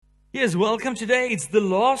Yes, welcome today. It's the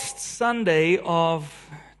last Sunday of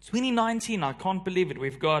 2019. I can't believe it.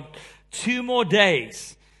 We've got 2 more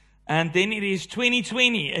days. And then it is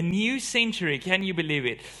 2020, a new century. Can you believe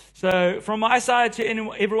it? So from my side to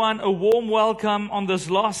everyone, a warm welcome on this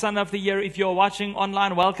last Sunday of the year. If you're watching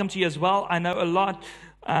online, welcome to you as well. I know a lot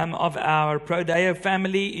of our Prodeo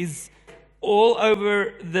family is all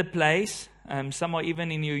over the place. Some are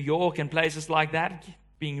even in New York and places like that,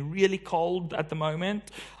 being really cold at the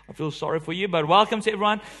moment. I feel sorry for you, but welcome to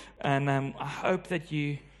everyone. And I hope that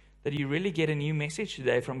you really get a new message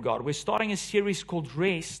today from God. We're starting a series called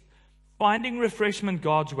Rest, Finding Refreshment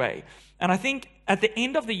God's Way. And I think at the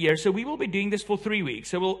end of the year, so we will be doing this for 3 weeks.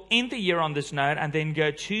 So we'll end the year on this note and then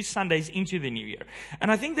go 2 Sundays into the new year.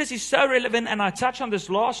 And I think this is so relevant, and I touched on this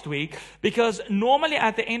last week, because normally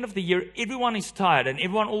at the end of the year, everyone is tired, and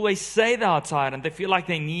everyone always say they are tired, and they feel like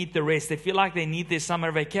they need the rest. They feel like they need their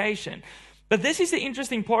summer vacation. But this is the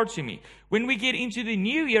interesting part to me. When we get into the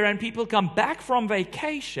new year and people come back from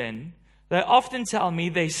vacation, they often tell me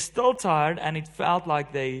they're still tired and it felt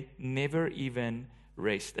like they never even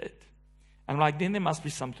rested. I'm like, then there must be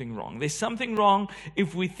something wrong. There's something wrong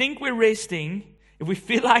if we think we're resting, if we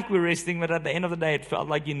feel like we're resting, but at the end of the day, it felt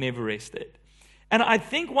like you never rested. And I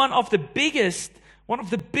think one of the biggest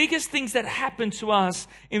things that happen to us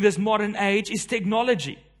in this modern age is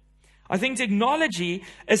technology. I think technology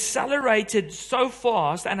accelerated so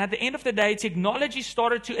fast, and at the end of the day, technology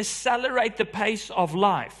started to accelerate the pace of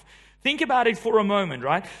life. Think about it for a moment,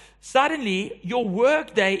 right? Suddenly, your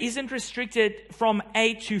work day isn't restricted from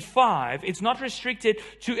 8 to 5. It's not restricted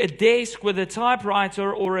to a desk with a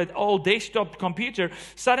typewriter or an old desktop computer.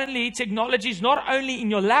 Suddenly, technology is not only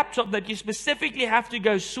in your laptop that you specifically have to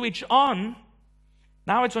go switch on.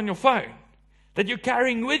 Now it's on your phone that you're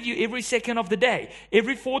carrying with you every second of the day.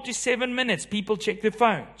 Every 4 to 7 minutes, people check their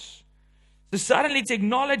phones. So suddenly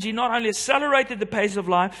technology not only accelerated the pace of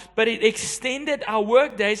life, but it extended our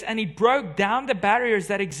work days, and it broke down the barriers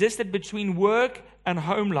that existed between work and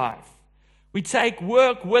home life. We take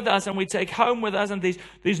work with us and we take home with us, and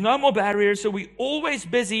there's no more barriers. So we're always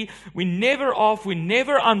busy. We're never off. We're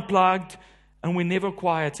never unplugged, and we're never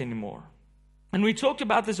quiet anymore. And we talked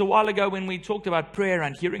about this a while ago when we talked about prayer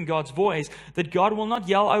and hearing God's voice, that God will not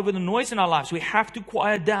yell over the noise in our lives. We have to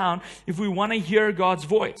quiet down if we want to hear God's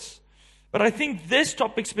voice. But I think this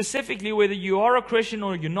topic specifically, whether you are a Christian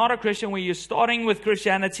or you're not a Christian, whether you're starting with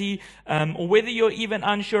Christianity, or whether you're even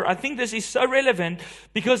unsure, I think this is so relevant,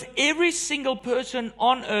 because every single person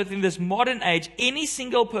on earth in this modern age, any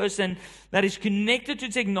single person that is connected to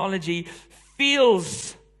technology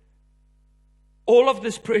feels all of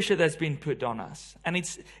this pressure that's been put on us. And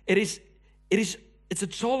it's a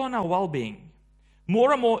toll on our well-being.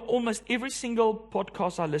 More and more, almost every single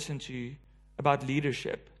podcast I listen to about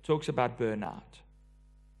leadership talks about burnout.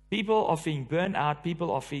 People are feeling burnt out.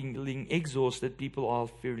 People are feeling exhausted. People are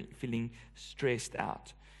feeling stressed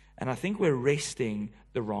out. And I think we're resting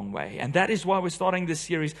the wrong way. And that is why we're starting this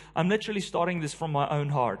series. I'm literally starting this from my own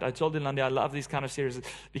heart. I told Ilandi I love these kind of series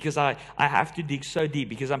because I have to dig so deep,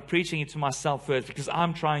 because I'm preaching it to myself first, because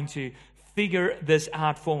I'm trying to figure this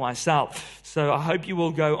out for myself. So I hope you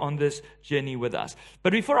will go on this journey with us.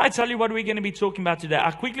 But before I tell you what we're going to be talking about today,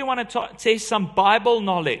 I quickly want to test some Bible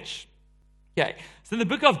knowledge. Okay, so in the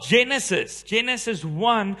book of Genesis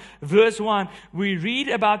 1, verse 1, we read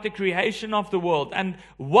about the creation of the world. And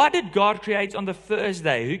what did God create on the first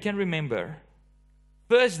day? Who can remember?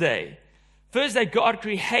 First day, God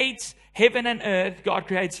creates heaven and earth. God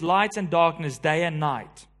creates light and darkness, day and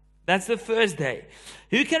night. That's the first day.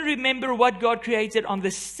 Who can remember what God created on the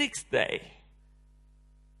 6th day?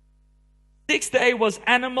 6th day was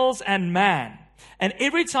animals and man. And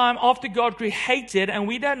every time after God created, and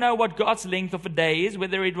we don't know what God's length of a day is,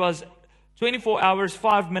 whether it was 24 hours,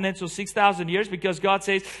 5 minutes, or 6,000 years, because God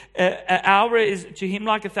says an hour is to him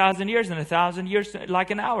like 1,000 years, and 1,000 years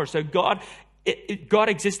like an hour. So God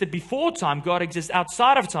existed before time. God exists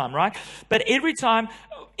outside of time, right? But every time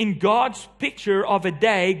in God's picture of a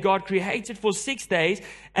day, God created for 6 days.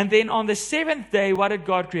 And then on the 7th day, what did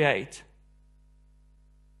God create?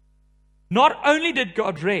 Not only did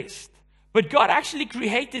God rest, but God actually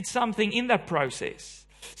created something in that process.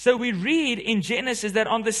 So we read in Genesis that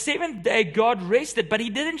on the 7th day, God rested, but he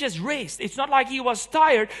didn't just rest. It's not like he was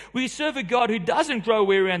tired. We serve a God who doesn't grow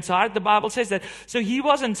weary and tired. The Bible says that. So he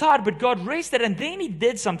wasn't tired, but God rested, and then he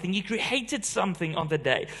did something. He created something on the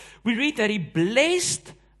day. We read that he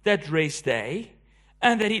blessed that rest day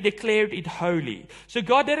and that he declared it holy. So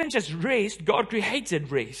God didn't just rest, God created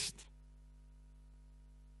rest.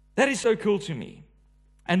 That is so cool to me.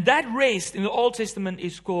 And that rest in the Old Testament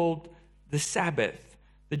is called the Sabbath.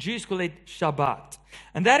 The Jews call it Shabbat.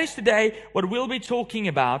 And that is today what we'll be talking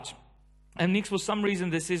about. And Nick, for some reason,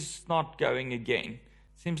 this is not going again.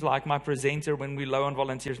 Seems like my presenter, when we're low on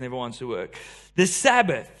volunteers, never wants to work. The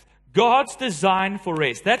Sabbath, God's design for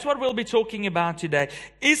rest. That's what we'll be talking about today.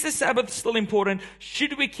 Is the Sabbath still important?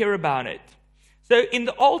 Should we care about it? So in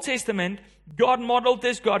the Old Testament, God modeled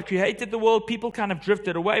this. God created the world. People kind of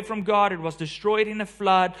drifted away from God. It was destroyed in a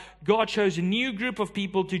flood. God chose a new group of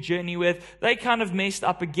people to journey with. They kind of messed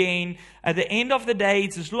up again. At the end of the day,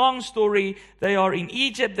 it's this long story. They are in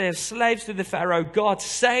Egypt. They're slaves to the Pharaoh. God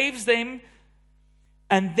saves them.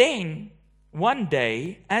 And then one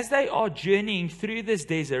day, as they are journeying through this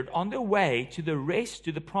desert on their way to the rest,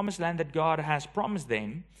 to the promised land that God has promised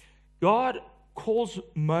them, God calls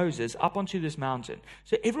Moses up onto this mountain.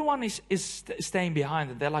 So everyone is staying behind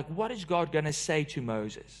them. They're like, what is God going to say to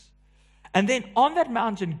Moses? And then on that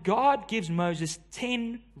mountain, God gives Moses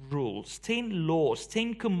 10 rules, 10 laws,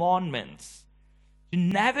 10 commandments to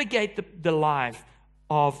navigate the life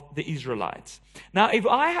of the Israelites. Now, if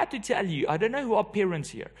I had to tell you, I don't know who are parents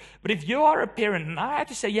here, but if you are a parent and I had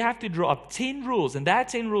to say you have to draw up 10 rules, and that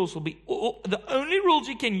 10 rules will be the only rules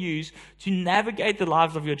you can use to navigate the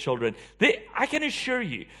lives of your children, I can assure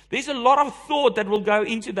you, there's a lot of thought that will go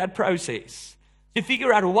into that process to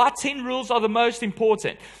figure out what 10 rules are the most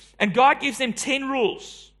important. And God gives them 10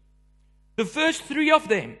 rules. The first 3 of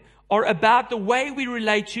them are about the way we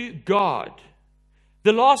relate to God.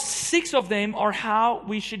 The last 6 of them are how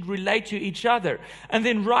we should relate to each other. And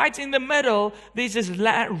then right in the middle, there's this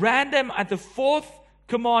random, at the 4th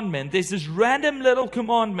commandment, there's this random little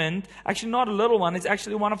commandment, actually not a little one, it's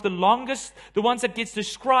actually one of the longest, the ones that gets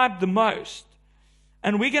described the most.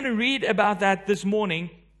 And we're going to read about that this morning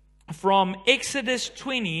from Exodus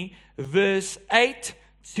 20, verse 8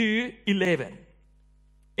 to 11.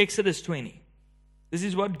 Exodus 20. This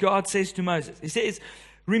is what God says to Moses. He says,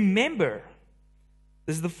 remember,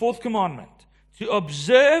 this is the 4th commandment, to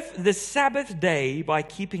observe the Sabbath day by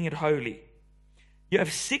keeping it holy. You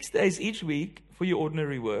have 6 days each week for your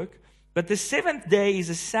ordinary work, but the 7th day is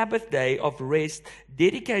a Sabbath day of rest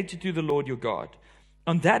dedicated to the Lord your God.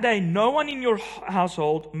 On that day, no one in your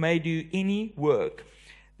household may do any work.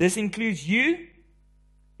 This includes you,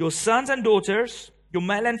 your sons and daughters, your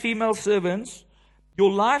male and female servants,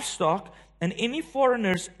 your livestock, and any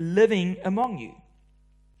foreigners living among you.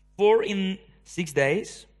 For in 6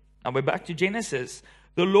 days, now we're back to Genesis,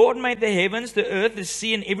 the Lord made the heavens, the earth, the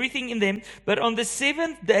sea, and everything in them. But on the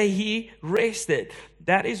 7th day he rested.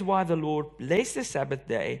 That is why the Lord blessed the Sabbath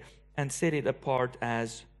day and set it apart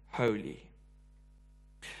as holy.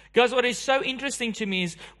 Guys, what is so interesting to me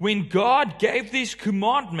is when God gave these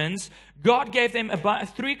commandments, God gave them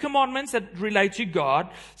about 3 commandments that relate to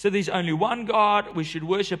God. So there's only one God. We should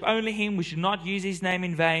worship only Him. We should not use His name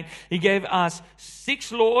in vain. He gave us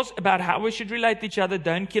 6 laws about how we should relate to each other.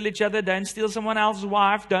 Don't kill each other. Don't steal someone else's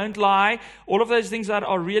wife. Don't lie. All of those things that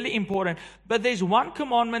are really important. But there's one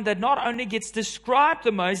commandment that not only gets described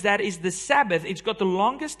the most, that is the Sabbath. It's got the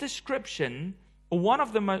longest description, or one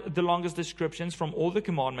of the longest descriptions from all the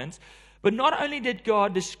commandments. But not only did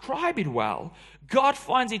God describe it well, God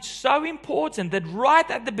finds it so important that right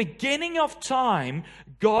at the beginning of time,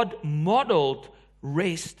 God modeled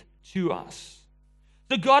rest to us.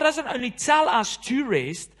 So God doesn't only tell us to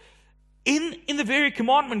rest. In the very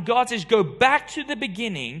commandment, God says, go back to the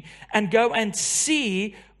beginning and go and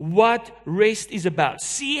see what rest is about.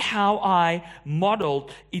 See how I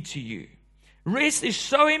modeled it to you. Rest is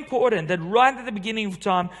so important that right at the beginning of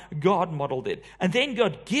time, God modeled it. And then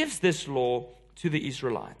God gives this law to the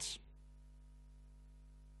Israelites.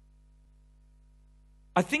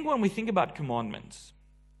 I think when we think about commandments,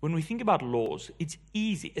 when we think about laws, it's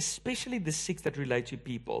easy, especially the 6 that relate to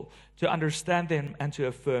people, to understand them and to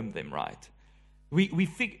affirm them, right?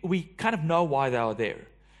 We kind of know why they are there.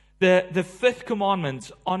 The 5th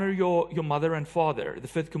commandment, honor your mother and father, the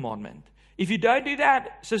 5th commandment. If you don't do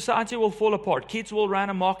that, society will fall apart. Kids will run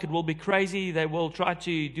amok. It will be crazy. They will try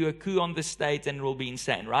to do a coup on the state and it will be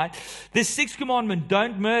insane, right? The 6th commandment,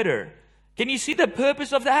 don't murder. Can you see the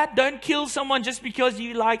purpose of that? Don't kill someone just because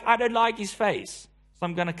I don't like his face, so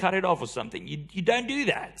I'm going to cut it off or something. You don't do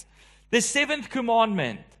that. The 7th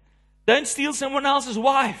commandment, don't steal someone else's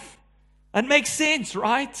wife. That makes sense,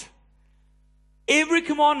 right? Every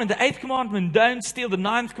commandment, the 8th commandment, don't steal. The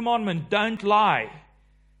 9th commandment, don't lie.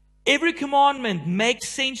 Every commandment makes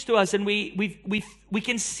sense to us and we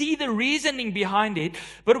can see the reasoning behind it.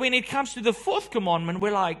 But when it comes to the 4th commandment,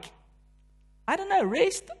 we're like, I don't know,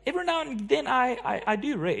 rest. Every now and then I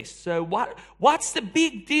do rest. So what's the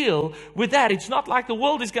big deal with that? It's not like the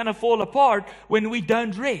world is going to fall apart when we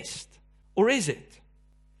don't rest. Or is it?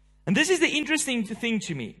 And this is the interesting thing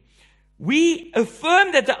to me. We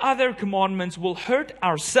affirm that the other commandments will hurt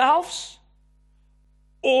ourselves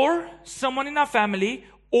or someone in our family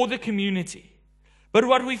or the community. But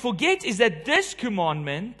what we forget is that this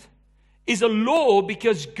commandment is a law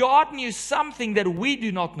because God knew something that we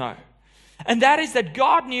do not know. And that is that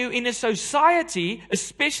God knew in a society,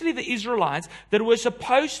 especially the Israelites, that were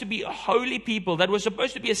supposed to be a holy people, that were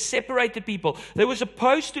supposed to be a separated people, they were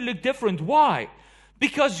supposed to look different. Why?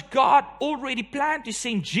 Because God already planned to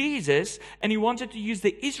send Jesus, and He wanted to use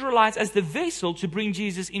the Israelites as the vessel to bring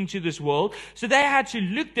Jesus into this world. So they had to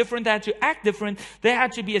look different, they had to act different, they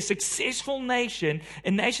had to be a successful nation, a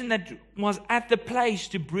nation that was at the place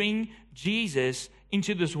to bring Jesus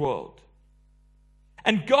into this world.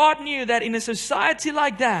 And God knew that in a society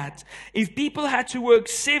like that, if people had to work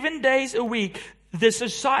 7 days a week, the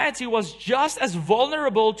society was just as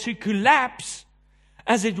vulnerable to collapse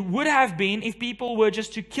as it would have been if people were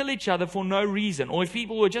just to kill each other for no reason, or if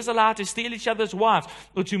people were just allowed to steal each other's wives,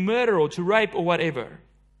 or to murder, or to rape, or whatever.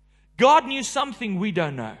 God knew something we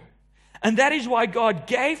don't know. And that is why God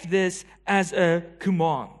gave this as a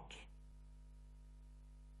command.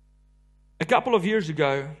 A couple of years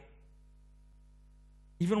ago,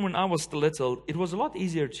 even when I was still little, it was a lot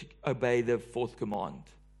easier to obey the fourth command.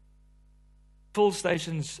 Full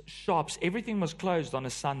stations, shops, everything was closed on a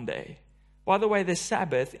Sunday. By the way, the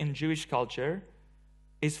Sabbath in Jewish culture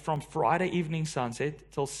is from Friday evening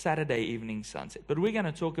sunset till Saturday evening sunset. But we're going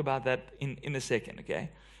to talk about that in a second, okay?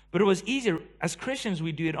 But it was easier. As Christians,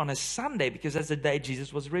 we do it on a Sunday because that's the day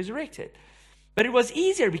Jesus was resurrected. But it was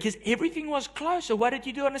easier because everything was closed. So what did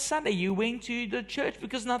you do on a Sunday? You went to the church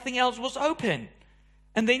because nothing else was open.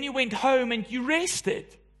 And then you went home and you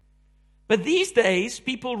rested. But these days,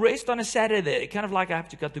 people rest on a Saturday. Kind of like I have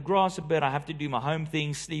to cut the grass a bit, I have to do my home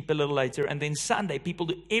things, sleep a little later. And then Sunday, people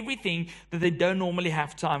do everything that they don't normally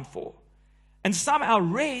have time for. And somehow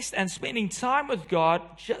rest and spending time with God,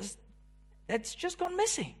 that's just gone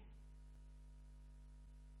missing.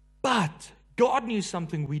 But God knew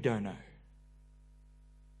something we don't know.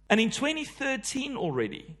 And in 2013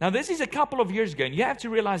 already, now this is a couple of years ago, and you have to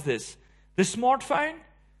realize this. The smartphone,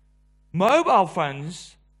 mobile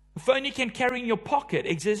phones, a phone you can carry in your pocket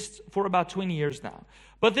exists for about 20 years now.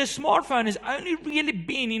 But the smartphone has only really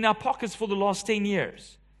been in our pockets for the last 10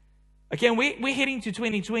 years. Okay, and we're heading to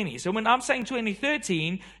 2020. So when I'm saying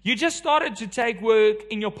 2013, you just started to take work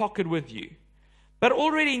in your pocket with you. But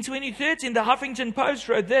already in 2013, the Huffington Post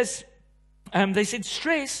wrote this. They said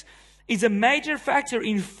stress is a major factor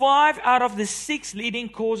in 5 out of the 6 leading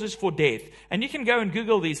causes for death. And you can go and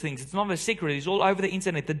Google these things. It's not a secret. It's all over the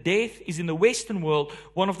internet. The death is in the Western world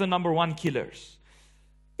one of the number 1 killers.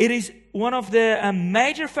 It is one of the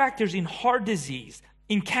major factors in heart disease,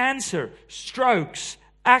 in cancer, strokes,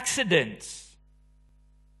 accidents.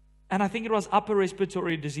 And I think it was upper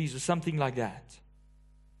respiratory disease or something like that.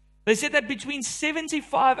 They said that between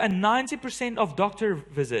 75 and 90% of doctor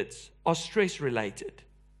visits are stress related.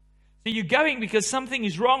 So you're going because something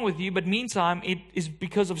is wrong with you, but meantime, it is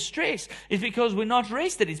because of stress. It's because we're not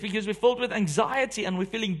rested. It's because we're filled with anxiety and we're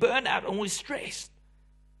feeling burned out and we're stressed.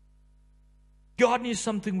 God knew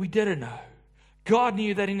something we didn't know. God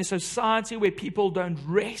knew that in a society where people don't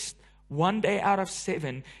rest, 1 day out of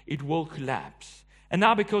 7, it will collapse. And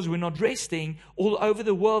now because we're not resting, all over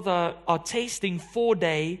the world are tasting 4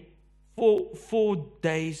 days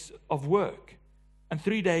of work and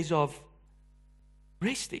 3 days of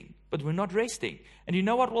resting. But we're not resting. And you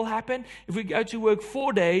know what will happen? If we go to work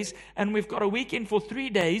 4 days and we've got a weekend for 3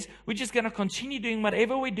 days, we're just going to continue doing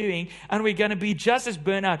whatever we're doing and we're going to be just as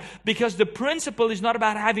burnt out. Because the principle is not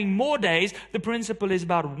about having more days. The principle is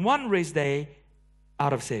about 1 rest day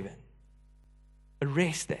out of 7. A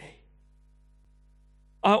rest day.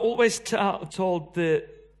 I always told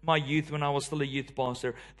my youth when I was still a youth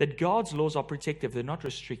pastor that God's laws are protective. They're not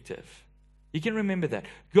restrictive. You can remember that.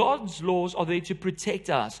 God's laws are there to protect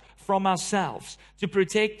us from ourselves, to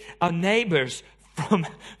protect our neighbors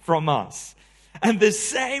from us. And the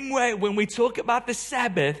same way, when we talk about the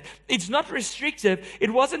Sabbath, it's not restrictive.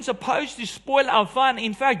 It wasn't supposed to spoil our fun.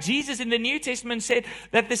 In fact, Jesus in the New Testament said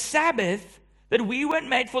that the Sabbath, that we weren't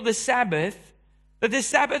made for the Sabbath, that the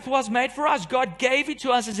Sabbath was made for us. God gave it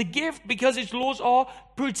to us as a gift because His laws are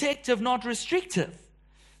protective, not restrictive.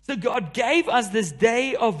 So God gave us this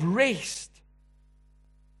day of rest.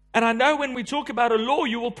 And I know when we talk about a law,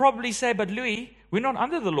 you will probably say, but Louis, we're not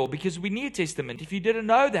under the law because we're New Testament. If you didn't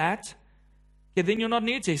know that, then you're not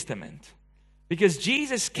New Testament. Because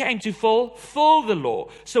Jesus came to fulfill the law.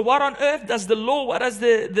 So what on earth does the law, what does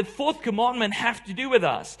the fourth commandment have to do with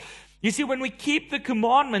us? You see, when we keep the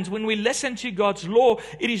commandments, when we listen to God's law,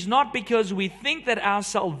 it is not because we think that our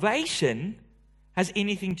salvation has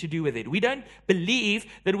anything to do with it. We don't believe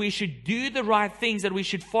that we should do the right things, that we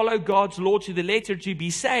should follow God's law to the letter to be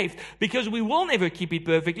saved, because we will never keep it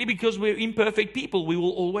perfectly, because we're imperfect people. We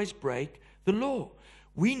will always break the law.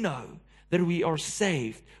 We know that we are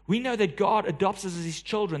saved. We know that God adopts us as His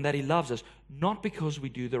children, that He loves us, not because we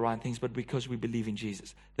do the right things, but because we believe in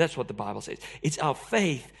Jesus. That's what the Bible says. It's our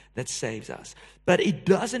faith that saves us. But it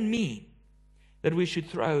doesn't mean that we should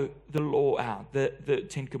throw the law out, the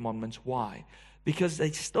Ten Commandments. Why? Because they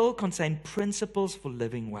still contain principles for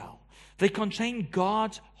living well. They contain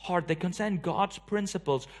God's heart. They contain God's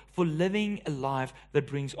principles for living a life that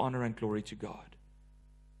brings honor and glory to God.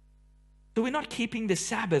 So we're not keeping the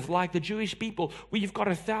Sabbath like the Jewish people, where you've got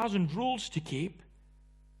 1,000 rules to keep.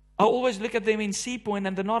 I always look at them in Sea Point,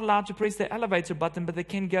 and they're not allowed to press the elevator button, but they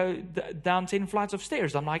can go down 10 flights of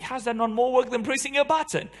stairs. I'm like, how's that not more work than pressing a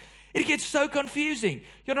button? It gets so confusing.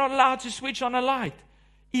 You're not allowed to switch on a light.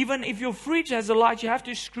 Even if your fridge has a light, you have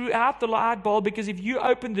to screw out the light bulb, because if you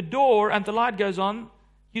open the door and the light goes on,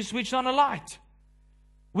 you switch on a light.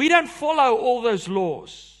 We don't follow all those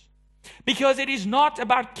laws, because it is not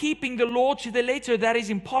about keeping the law to the letter. That is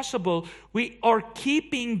impossible. We are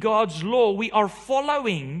keeping God's law. We are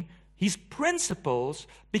following His principles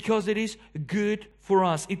because it is good for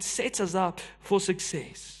us. It sets us up for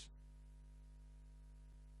success.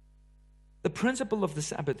 The principle of the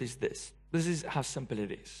Sabbath is this. This is how simple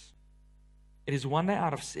it is. It is 1 day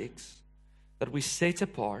out of 6 that we set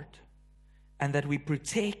apart and that we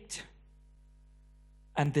protect.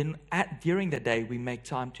 And then during the day, we make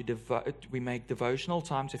time to devote. We make devotional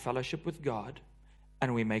time to fellowship with God,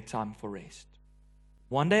 and we make time for rest.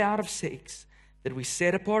 1 day out of 6 that we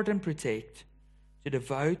set apart and protect to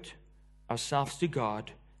devote ourselves to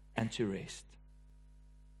God and to rest.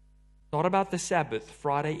 Not about the Sabbath,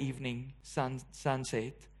 Friday evening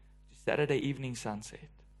sunset, Saturday evening sunset.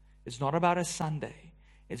 It's not about a Sunday.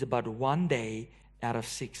 It's about 1 day out of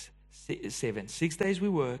 7. 6 days we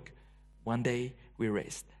work, 1 day we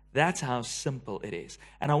rest. That's how simple it is.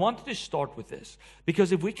 And I wanted to start with this,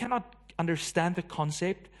 because if we cannot understand the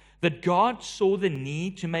concept that God saw the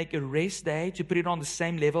need to make a rest day, to put it on the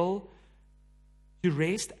same level, to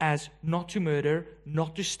rest as not to murder,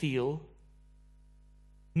 not to steal,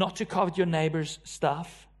 not to covet your neighbor's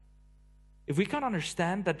stuff. If we can't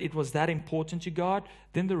understand that it was that important to God,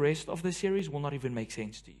 then the rest of the series will not even make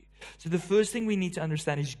sense to you. So the first thing we need to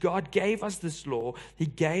understand is God gave us this law. He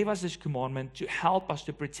gave us this commandment to help us,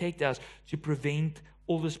 to protect us, to prevent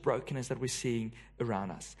all this brokenness that we're seeing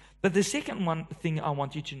around us. But the second thing I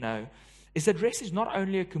want you to know is that rest is not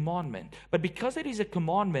only a commandment, but because it is a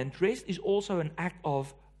commandment, rest is also an act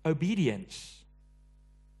of obedience.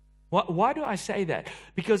 Why do I say that?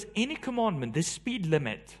 Because any commandment, the speed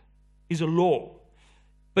limit, is a law.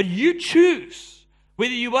 But you choose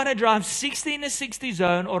whether you want to drive 60 in a 60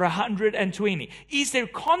 zone or 120. Is there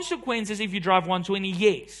consequences if you drive 120?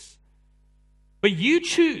 Yes. But you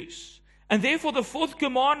choose. And therefore the fourth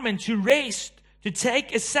commandment, to rest, to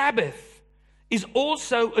take a Sabbath, is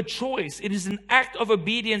also a choice. It is an act of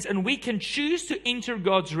obedience, and we can choose to enter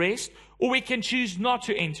God's rest, or we can choose not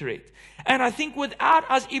to enter it. And I think without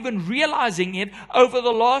us even realizing it, over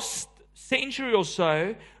the last century or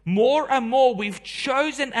so, more and more we've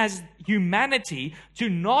chosen as humanity to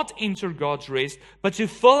not enter God's rest, but to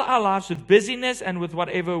fill our lives with busyness and with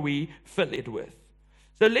whatever we fill it with.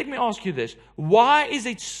 So let me ask you this. Why is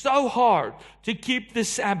it so hard to keep the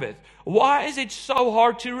Sabbath? Why is it so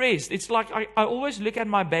hard to rest? It's like I always look at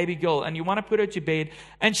my baby girl, and you want to put her to bed,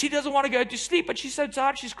 and she doesn't want to go to sleep, but she's so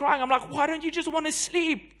tired, she's crying. I'm like, why don't you just want to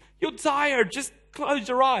sleep? You're tired. Just close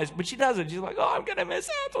your eyes. But she doesn't. She's like, I'm going to miss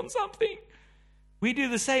out on something. We do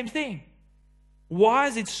the same thing. Why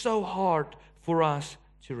is it so hard for us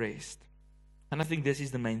to rest? And I think this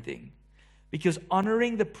is the main thing. Because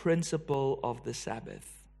honoring the principle of the Sabbath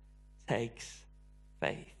takes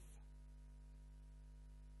faith.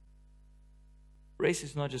 Rest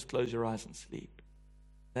is not just close your eyes and sleep.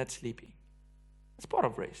 That's sleeping. It's part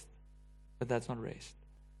of rest. But that's not rest.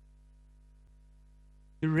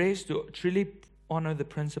 To rest, to truly honor the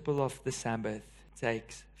principle of the Sabbath,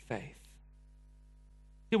 takes faith.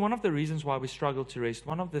 See, one of the reasons why we struggle to rest,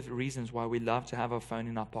 one of the reasons why we love to have our phone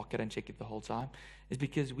in our pocket and check it the whole time, is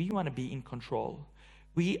because we want to be in control.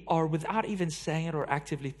 We are, without even saying it or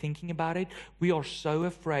actively thinking about it, we are so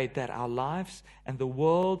afraid that our lives and the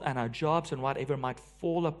world and our jobs and whatever might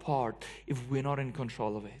fall apart if we're not in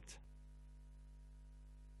control of it.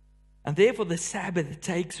 And therefore the Sabbath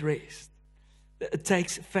takes rest. It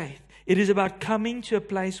takes faith. It is about coming to a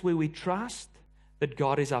place where we trust that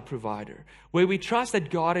God is our provider, where we trust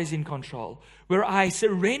that God is in control, where I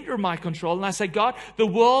surrender my control and I say, God, the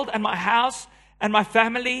world and my house and my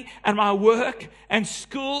family and my work and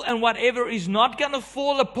school and whatever is not going to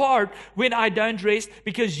fall apart when I don't rest,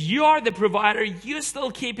 because you are the provider. You're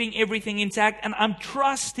still keeping everything intact, and I'm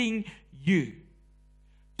trusting you.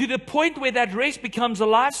 To the point where that rest becomes a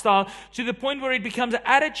lifestyle, to the point where it becomes an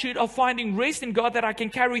attitude of finding rest in God that I can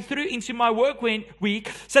carry through into my work week,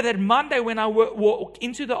 so that Monday when I walk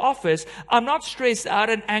into the office, I'm not stressed out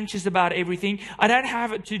and anxious about everything. I don't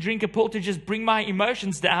have to drink a pill to just bring my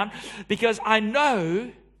emotions down, because I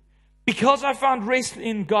know, because I found rest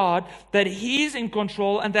in God, that He's in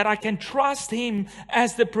control and that I can trust Him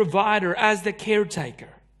as the provider, as the caretaker.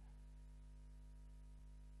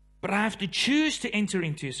 But I have to choose to enter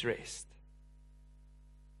into His rest.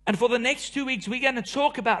 And for the next 2 weeks, we're going to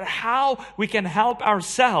talk about how we can help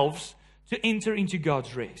ourselves to enter into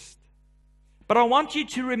God's rest. But I want you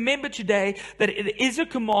to remember today that it is a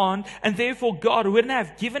command, and therefore God wouldn't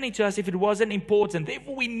have given it to us if it wasn't important.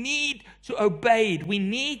 Therefore, we need to obey it. We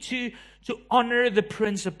need to honor the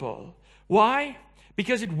principle. Why?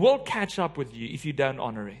 Because it will catch up with you if you don't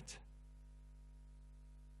honor it.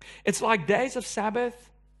 It's like days of Sabbath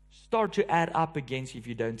start to add up against you if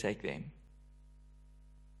you don't take them.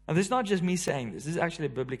 And this is not just me saying this. This is actually a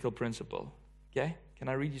biblical principle. Okay? Can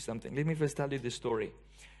I read you something? Let me first tell you this story.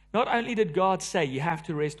 Not only did God say you have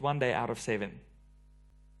to rest 1 day out of 7.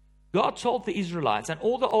 God told the Israelites, and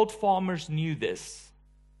all the old farmers knew this,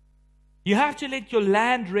 you have to let your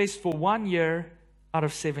land rest for 1 year out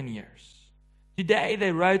of 7 years. Today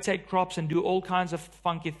they rotate crops and do all kinds of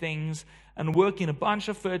funky things and work in a bunch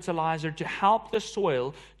of fertilizer to help the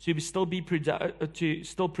soil to still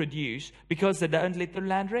produce, because they don't let their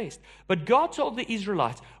land rest. But God told the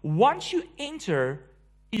Israelites, once you enter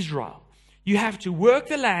Israel, you have to work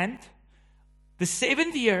the land. The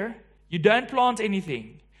 7th year, you don't plant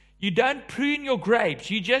anything. You don't prune your grapes.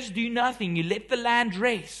 You just do nothing. You let the land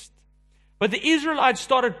rest. But the Israelites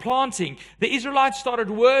started planting. The Israelites started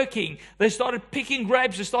working. They started picking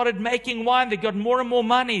grapes. They started making wine. They got more and more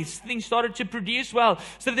money. Things started to produce well.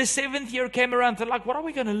 So the 7th year came around. They're like, what are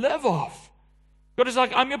we going to live off? God is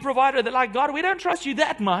like, I'm your provider. They're like, God, we don't trust you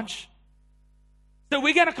that much. So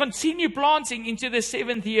we're going to continue planting into the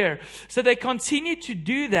 7th year. So they continued to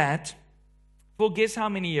do that for guess how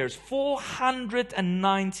many years?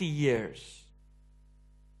 490 years.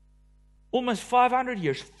 Almost 500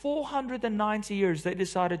 years, 490 years, they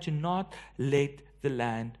decided to not let the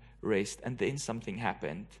land rest. And then something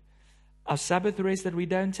happened. Our Sabbath rest that we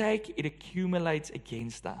don't take, it accumulates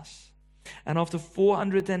against us. And after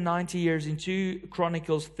 490 years, in 2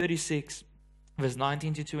 Chronicles 36, verse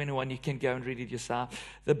 19 to 21, you can go and read it yourself.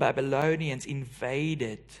 The Babylonians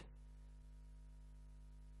invaded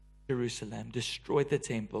Jerusalem, destroyed the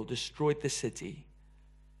temple, destroyed the city.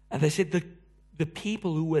 And they said the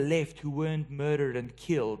people who were left, who weren't murdered and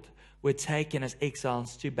killed, were taken as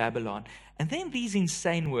exiles to Babylon. And then these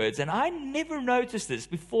insane words, and I never noticed this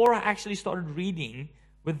before I actually started reading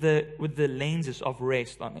with the lenses of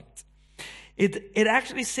rest on it. It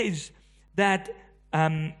actually says that,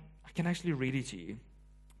 I can actually read it to you.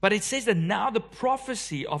 But it says that now the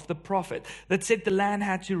prophecy of the prophet that said the land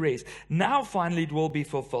had to rest, now finally it will be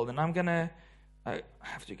fulfilled. And I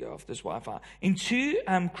have to go off this Wi-Fi. In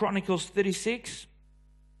 2 Chronicles 36,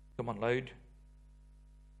 come on, load.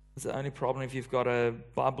 It's the only problem if you've got a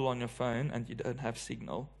Bible on your phone and you don't have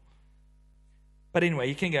signal. But anyway,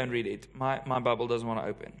 you can go and read it. My Bible doesn't want to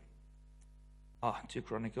open. 2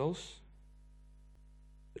 Chronicles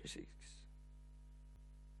 36.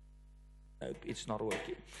 Nope, it's not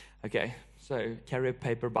working. Okay, so carry a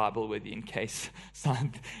paper Bible with you in case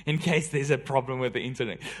there's a problem with the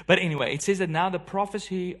internet. But anyway, it says that now the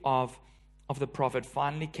prophecy of the prophet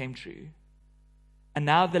finally came true. And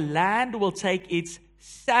now the land will take its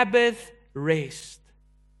Sabbath rest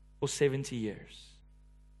for 70 years.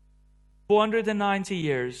 490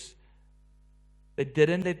 years, they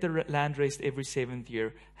didn't let the land rest every 7th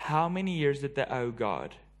year. How many years did they owe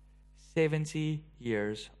God? 70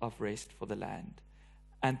 years of rest for the land.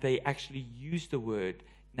 And they actually used the word,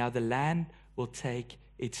 now the land will take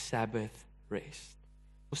its Sabbath rest.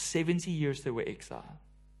 For 70 years they were exiled.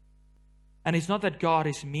 And it's not that God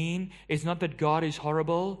is mean, it's not that God is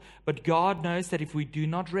horrible, but God knows that if we do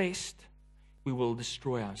not rest, we will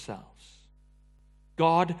destroy ourselves.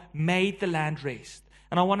 God made the land rest.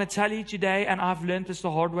 And I want to tell you today, and I've learned this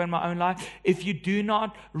the hard way in my own life, if you do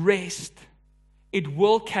not rest, it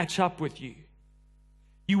will catch up with you.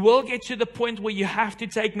 You will get to the point where you have to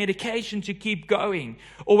take medication to keep going,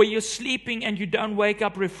 or where you're sleeping and you don't wake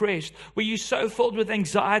up refreshed, where you're so filled with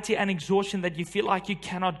anxiety and exhaustion that you feel like you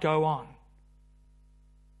cannot go on.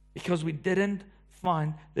 Because we didn't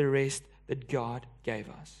find the rest that God gave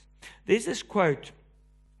us. There's this quote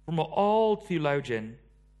from an old theologian,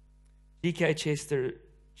 G.K.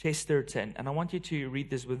 Chesterton, and I want you to read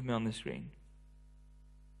this with me on the screen.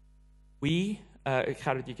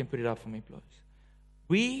 Gerrit, you can put it up for me, please.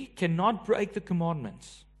 We cannot break the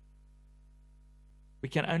commandments. We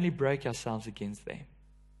can only break ourselves against them.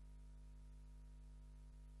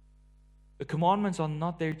 The commandments are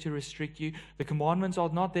not there to restrict you. The commandments are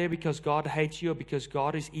not there because God hates you or because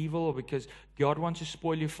God is evil or because God wants to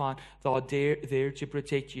spoil you fun. They are there to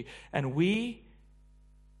protect you. And we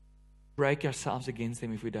break ourselves against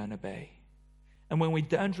them if we don't obey. And when we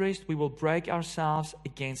don't rest, we will break ourselves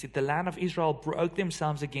against it. The land of Israel broke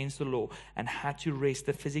themselves against the law and had to rest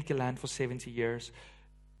the physical land for 70 years.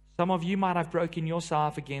 Some of you might have broken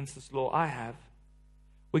yourself against this law. I have.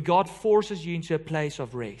 Where God forces you into a place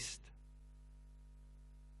of rest.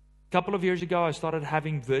 A couple of years ago, I started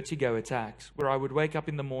having vertigo attacks where I would wake up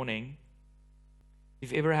in the morning.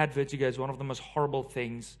 If you've ever had vertigo, it's one of the most horrible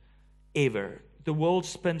things ever. The world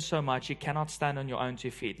spins so much, you cannot stand on your own 2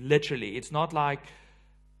 feet. Literally, it's not like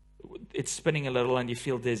it's spinning a little and you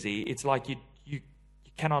feel dizzy. It's like you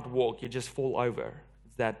cannot walk, you just fall over.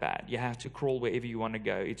 It's that bad. You have to crawl wherever you want to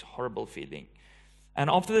go. It's a horrible feeling. And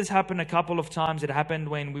after this happened a couple of times, it happened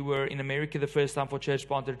when we were in America the first time for church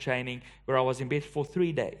planter training, where I was in bed for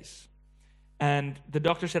 3 days. And the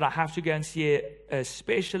doctor said, I have to go and see a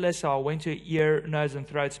specialist. So I went to an ear, nose, and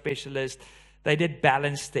throat specialist. They did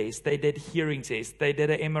balance tests. They did hearing tests. They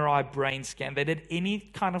did an MRI brain scan. They did any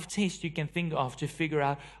kind of test you can think of to figure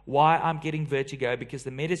out why I'm getting vertigo, because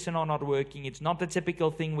the medicine are not working. It's not the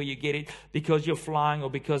typical thing where you get it because you're flying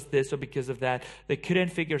or because this or because of that. They couldn't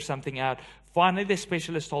figure something out. Finally, the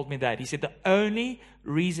specialist told me that. He said, the only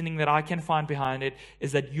reasoning that I can find behind it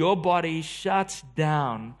is that your body shuts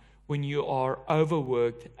down when you are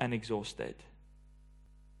overworked and exhausted.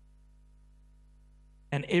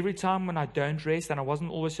 And every time when I don't rest, and I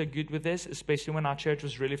wasn't always so good with this, especially when our church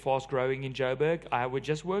was really fast growing in Joburg, I would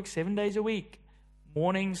just work 7 days a week.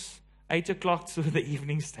 Mornings, 8 o'clock to the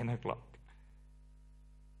evenings, 10 o'clock.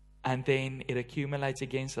 And then it accumulates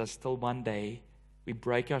against us till one day we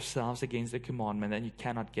break ourselves against the commandment and you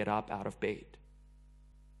cannot get up out of bed.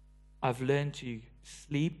 I've learned to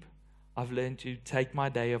sleep. I've learned to take my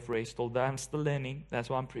day of rest, although I'm still learning. That's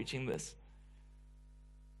why I'm preaching this.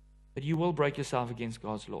 But you will break yourself against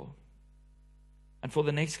God's law. And for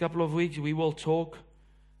the next couple of weeks, we will talk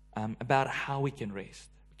about how we can rest.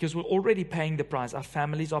 Because we're already paying the price. Our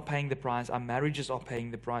families are paying the price. Our marriages are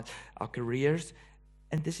paying the price. Our careers.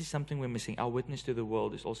 And this is something we're missing. Our witness to the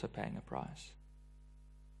world is also paying a price.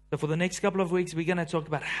 So for the next couple of weeks, we're going to talk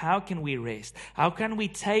about how can we rest? How can we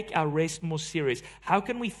take our rest more serious? How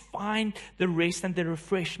can we find the rest and the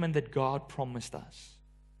refreshment that God promised us?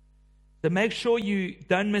 So make sure you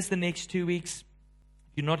don't miss the next 2 weeks.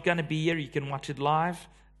 If you're not going to be here, you can watch it live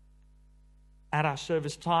at our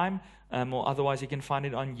service time, or otherwise you can find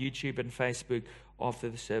it on YouTube and Facebook after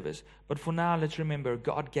the service. But for now, let's remember,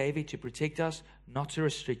 God gave it to protect us, not to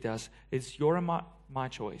restrict us. It's your and my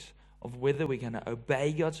choice of whether we're going to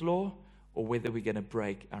obey God's law or whether we're going to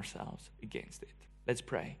break ourselves against it. Let's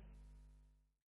pray.